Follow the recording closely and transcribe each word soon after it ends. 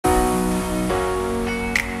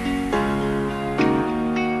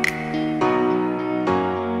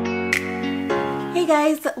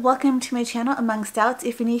guys, welcome to my channel Among Stouts.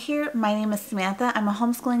 If you're new here, my name is Samantha. I'm a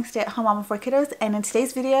homeschooling stay-at-home mom of 4 kiddos, and in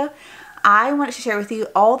today's video I wanted to share with you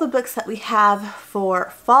all the books that we have for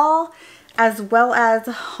fall, as well as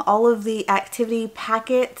all of the activity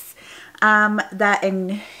packets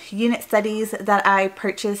and unit studies that I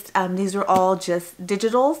purchased. These were all just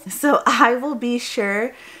digitals, so I will be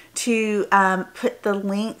sure to put the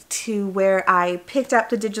link to where I picked up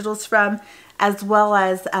the digitals from, as well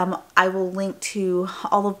as I will link to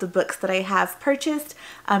all of the books that I have purchased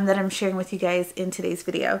that I'm sharing with you guys in today's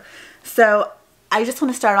video. So I just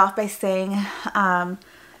want to start off by saying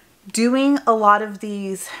doing a lot of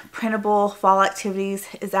these printable fall activities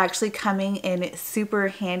is actually coming in super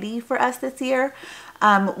handy for us this year.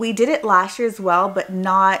 We did it last year as well, but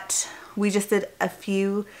we just did a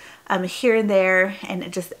few here and there, and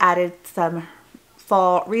it just added some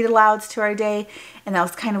fall read alouds to our day, and that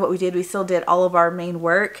was kind of what we did. We still did all of our main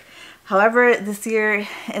work. However, this year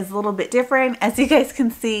is a little bit different. As you guys can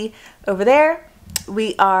see over there,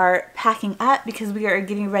 we are packing up because we are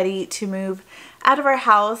getting ready to move out of our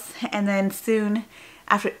house, and then soon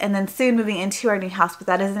moving into our new house, but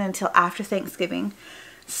that isn't until after Thanksgiving.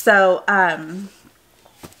 So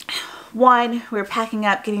one, we're packing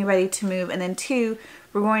up, getting ready to move, and then two,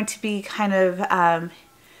 we're going to be kind of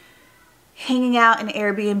hanging out in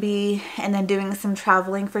Airbnb and then doing some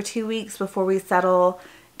traveling for 2 weeks before we settle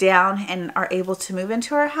down and are able to move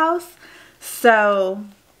into our house. So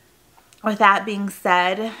with that being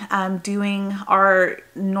said, doing our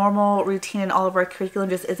normal routine and all of our curriculum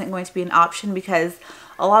just isn't going to be an option because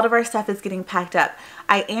a lot of our stuff is getting packed up.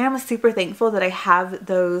 I am super thankful that I have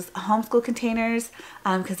those homeschool containers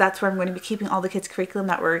because that's where I'm going to be keeping all the kids' curriculum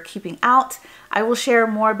that we're keeping out. I will share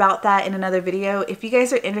more about that in another video. If you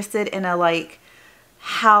guys are interested in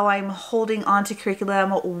how I'm holding on to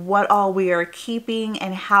curriculum, what all we are keeping,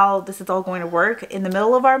 and how this is all going to work in the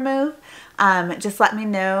middle of our move, just let me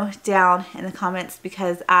know down in the comments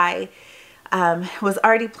because I was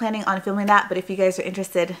already planning on filming that, but if you guys are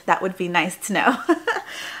interested, that would be nice to know.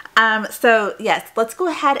 So yes, let's go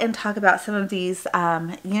ahead and talk about some of these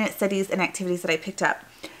unit studies and activities that I picked up.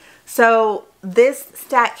 So this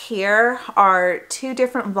stack here are 2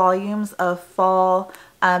 different volumes of fall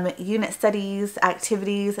unit studies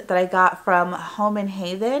activities that I got from Home and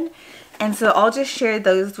Haven, and so I'll just share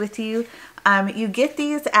those with you. You get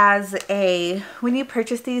these when you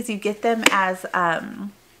purchase these, you get them as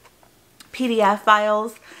PDF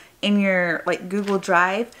files in your Google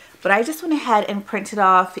Drive, but I just went ahead and printed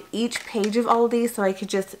off each page of all of these so I could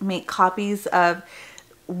just make copies of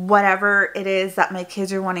whatever it is that my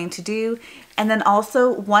kids are wanting to do. And then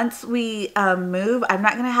also, once we move, I'm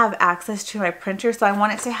not going to have access to my printer, so I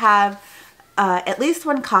wanted to have at least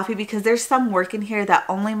 1 copy because there's some work in here that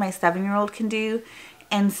only my 7-year-old can do,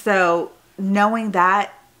 and so knowing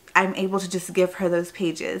that, I'm able to just give her those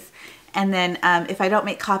pages. And then if I don't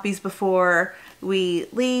make copies before we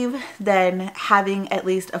leave, then having at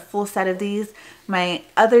least a full set of these, my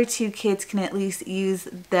other 2 kids can at least use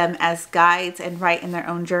them as guides and write in their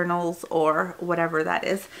own journals or whatever that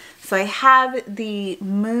is. So I have the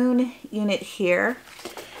moon unit here,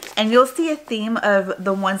 and you'll see a theme of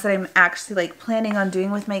the ones that I'm actually planning on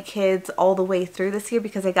doing with my kids all the way through this year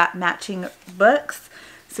because I got matching books.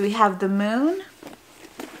 So we have the moon.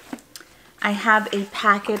 I have a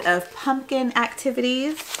packet of pumpkin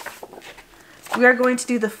activities. We are going to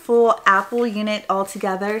do the full apple unit all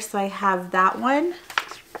together, so I have that one.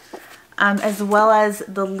 As well as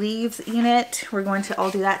the leaves unit. We're going to all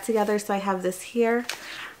do that together, so I have this here.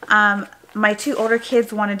 My 2 older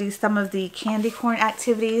kids want to do some of the candy corn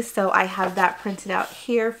activities, so I have that printed out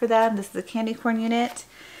here for them. This is the candy corn unit.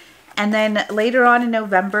 And then later on in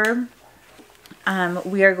November,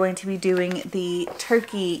 we are going to be doing the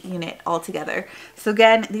turkey unit all together. So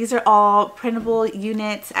again, these are all printable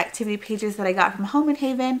units, activity pages that I got from Home and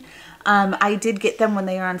Haven. I did get them when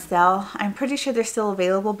they were on sale. I'm pretty sure they're still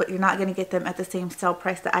available, but you're not going to get them at the same sale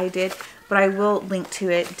price that I did. But I will link to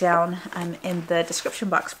it down in the description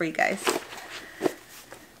box for you guys.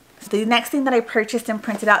 The next thing that I purchased and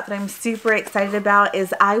printed out that I'm super excited about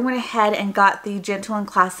is I went ahead and got the Gentle and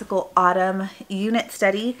Classical Autumn unit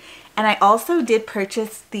study, and I also did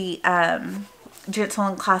purchase the Gentle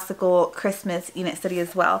and Classical Christmas unit study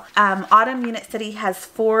as well. Autumn unit study has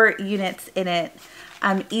 4 units in it.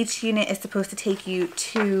 Each unit is supposed to take you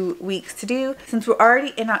 2 weeks to do. Since we're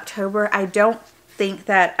already in October, I don't think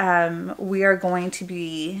that we are going to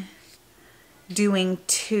be doing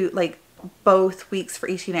both weeks for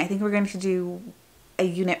each unit. I think we're going to do a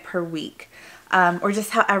unit per week. or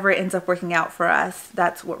just however it ends up working out for us.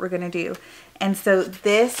 That's what we're going to do. And so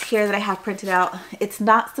this here that I have printed out, it's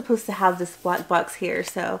not supposed to have this black box here.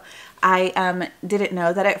 So I didn't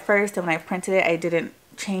know that at first. And when I printed it, I didn't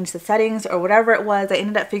change the settings or whatever it was. I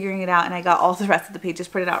ended up figuring it out and I got all the rest of the pages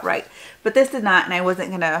printed out right. But this did not, and I wasn't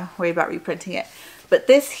going to worry about reprinting it. But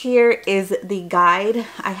this here is the guide.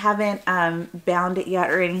 I haven't bound it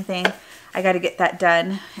yet or anything. I got to get that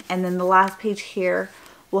done. And then the last page here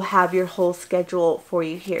will have your whole schedule for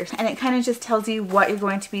you here. And it kind of just tells you what you're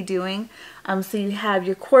going to be doing. So you have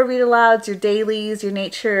your core read alouds, your dailies, your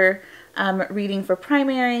nature reading for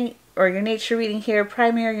primary, or your nature reading here,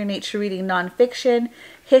 primary, your nature reading nonfiction,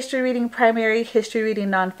 history reading primary, history reading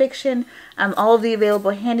nonfiction, all of the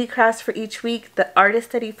available handicrafts for each week, the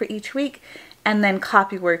artist study for each week, and then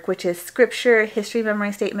copy work, which is scripture, history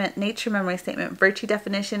memory statement, nature memory statement, virtue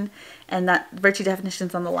definition, and that virtue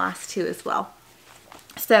definition's on the last two as well.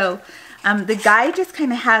 So the guide just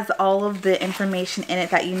kind of has all of the information in it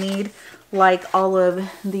that you need, like all of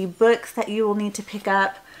the books that you will need to pick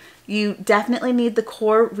up. You definitely need the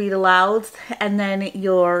core read alouds, and then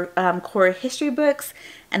your core history books,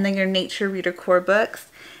 and then your nature reader core books.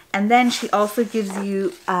 And then she also gives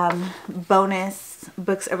you bonus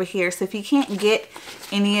books over here. So if you can't get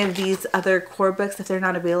any of these other core books, if they're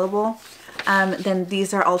not available, then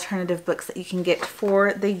these are alternative books that you can get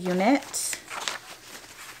for the unit.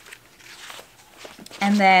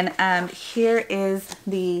 And then here is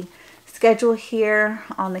the schedule here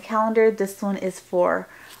on the calendar. This one is for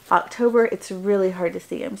October. It's really hard to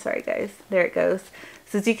see. I'm sorry, guys. There it goes.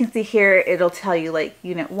 So as you can see here, it'll tell you like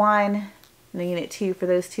unit 1 and the unit 2 for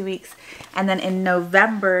those 2 weeks. And then in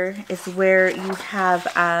November is where you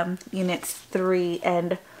have units 3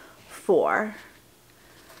 and 4.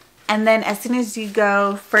 And then as soon as you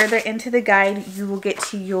go further into the guide, you will get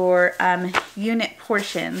to your unit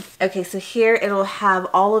portions. Okay, so here it'll have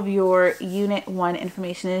all of your unit 1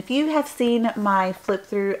 information. And if you have seen my flip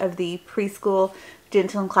through of the preschool,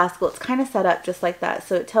 gentle and classical, it's kind of set up just like that.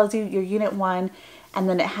 So it tells you your unit 1, and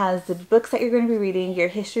then it has the books that you're going to be reading, your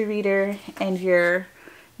history reader, and your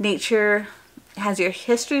nature. It has your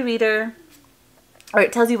history reader, or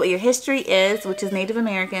it tells you what your history is, which is Native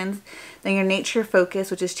Americans, then your nature focus,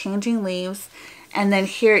 which is changing leaves, and then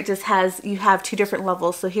here it just has, you have 2 different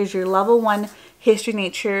levels. So here's your level 1 history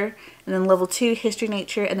nature, and then level 2 history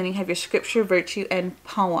nature, and then you have your scripture, virtue, and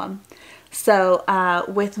poem. So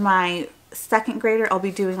with my 2nd grader, I'll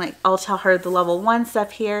be doing like, I'll tell her the level 1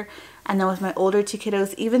 stuff here, and then with my older 2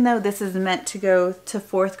 kiddos, even though this is meant to go to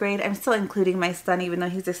 4th grade, I'm still including my son even though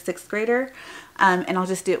he's a 6th grader, and I'll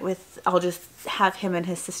just do it with, I'll just have him and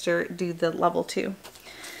his sister do the level 2.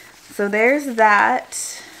 So there's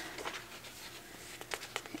that.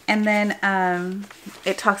 And then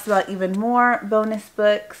it talks about even more bonus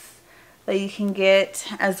books that you can get,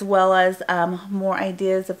 as well as more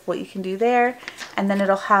ideas of what you can do there. And then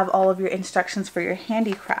it'll have all of your instructions for your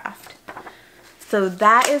handicraft. So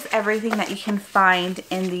that is everything that you can find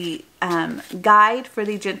in the guide for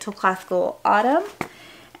the Gentle Classical Autumn.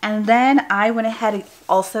 And then I went ahead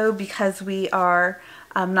also, because we are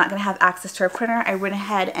not going to have access to our printer, I went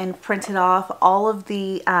ahead and printed off all of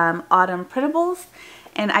the autumn printables.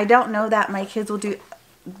 And I don't know that my kids will do,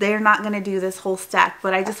 they're not going to do this whole stack,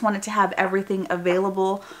 but I just wanted to have everything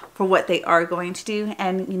available for what they are going to do.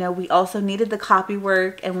 And you know, we also needed the copy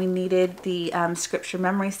work, and we needed the scripture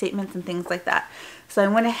memory statements and things like that. So I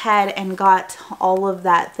went ahead and got all of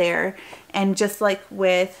that there. And just like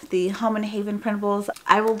with the Home and Haven printables,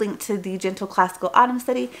 I will link to the Gentle Classical Autumn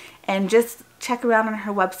Study, and just check around on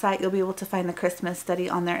her website. You'll be able to find the Christmas study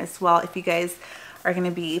on there as well if you guys are going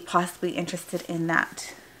to be possibly interested in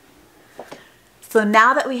that. So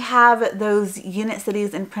now that we have those unit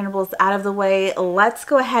studies and printables out of the way, let's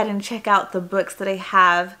go ahead and check out the books that I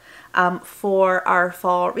have for our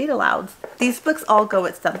fall read alouds. These books all go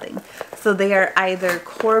with something. So they are either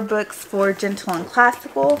core books for Gentle and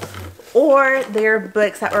Classical, or they're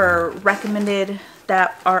books that are recommended,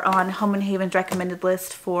 that are on Home and Haven's recommended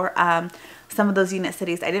list for some of those unit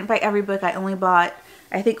studies. I didn't buy every book. I only bought,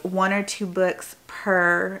 I think, 1 or 2 books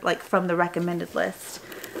per, like, from the recommended list,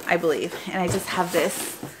 I believe. And I just have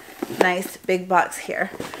this nice big box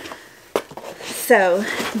here. So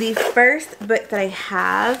the first book that I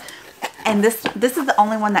have, and this is the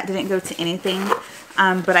only one that didn't go to anything,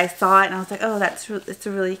 but I saw it and I was like, oh, it's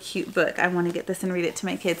a really cute book. I want to get this and read it to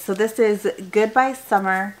my kids. So this is Goodbye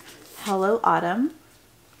Summer, Hello Autumn.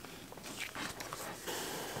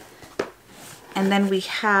 And then we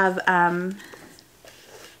have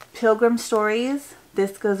Pilgrim Stories.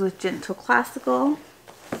 This goes with Gentle Classical.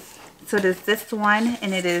 So does this one,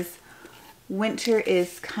 and it is Winter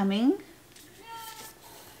is Coming.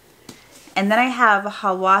 And then I have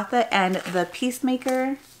Hiawatha and the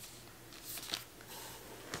Peacemaker.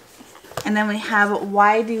 And then we have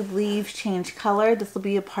Why Do Leaves Change Color? This will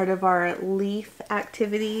be a part of our leaf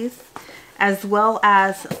activities, as well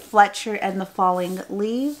as Fletcher and the Falling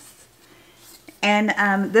Leaves.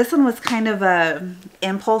 And this one was kind of a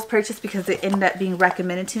impulse purchase because it ended up being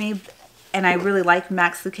recommended to me. And I really like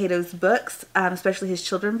Max Lucado's books, especially his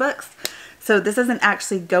children books. So this doesn't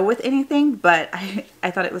actually go with anything, but I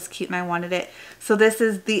thought it was cute and I wanted it. So this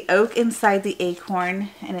is The Oak Inside the Acorn,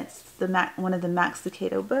 and it's one of the Max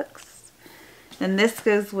Lucado books. Then this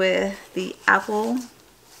goes with the apple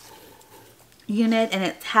unit, and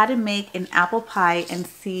it's How to Make an Apple Pie and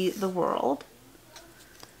See the World.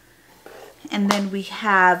 And then we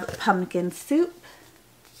have Pumpkin Soup.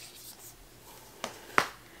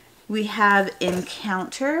 We have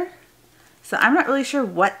Encounter. So I'm not really sure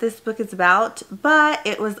what this book is about, but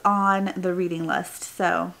it was on the reading list,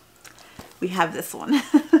 so we have this one.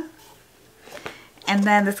 And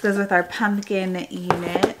then this goes with our pumpkin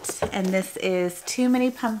unit, and this is Too Many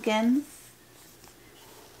Pumpkins.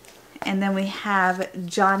 And then we have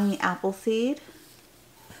Johnny Appleseed,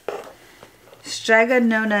 Strega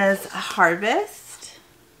Nona's Harvest.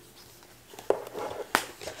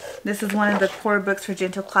 This is one of the core books for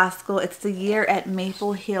Gentle Classical. It's The Year at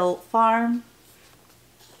Maple Hill Farm.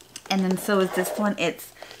 And then so is this one.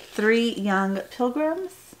 It's Three Young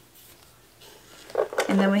Pilgrims.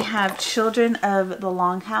 And then we have Children of the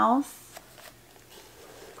Longhouse.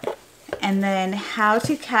 And then How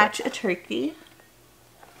to Catch a Turkey.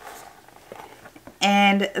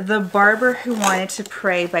 And The Barber Who Wanted to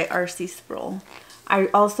Pray by R.C. Sproul. I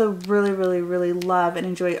also really love and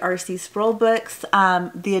enjoy R.C. Sproul books.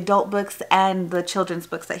 The adult books and the children's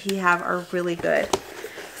books that he have are really good.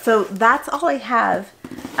 So that's all I have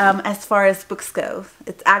as far as books go.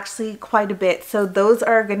 It's actually quite a bit. So those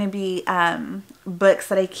are going to be books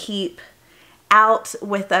that I keep out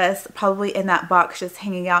with us, probably in that box, just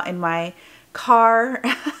hanging out in my car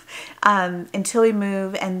until we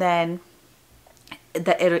move, and then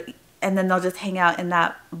they'll just hang out in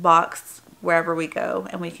that box wherever we go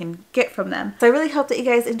and we can get from them. So I really hope that you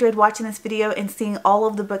guys enjoyed watching this video and seeing all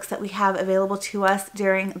of the books that we have available to us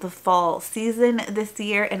during the fall season this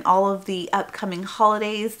year, and all of the upcoming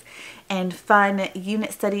holidays and fun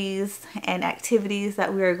unit studies and activities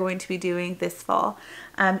that we are going to be doing this fall.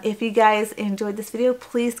 If you guys enjoyed this video,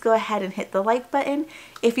 please go ahead and hit the like button.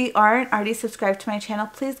 If you aren't already subscribed to my channel,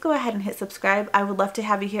 please go ahead and hit subscribe. I would love to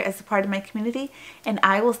have you here as a part of my community, and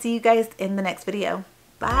I will see you guys in the next video.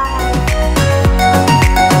 Bye!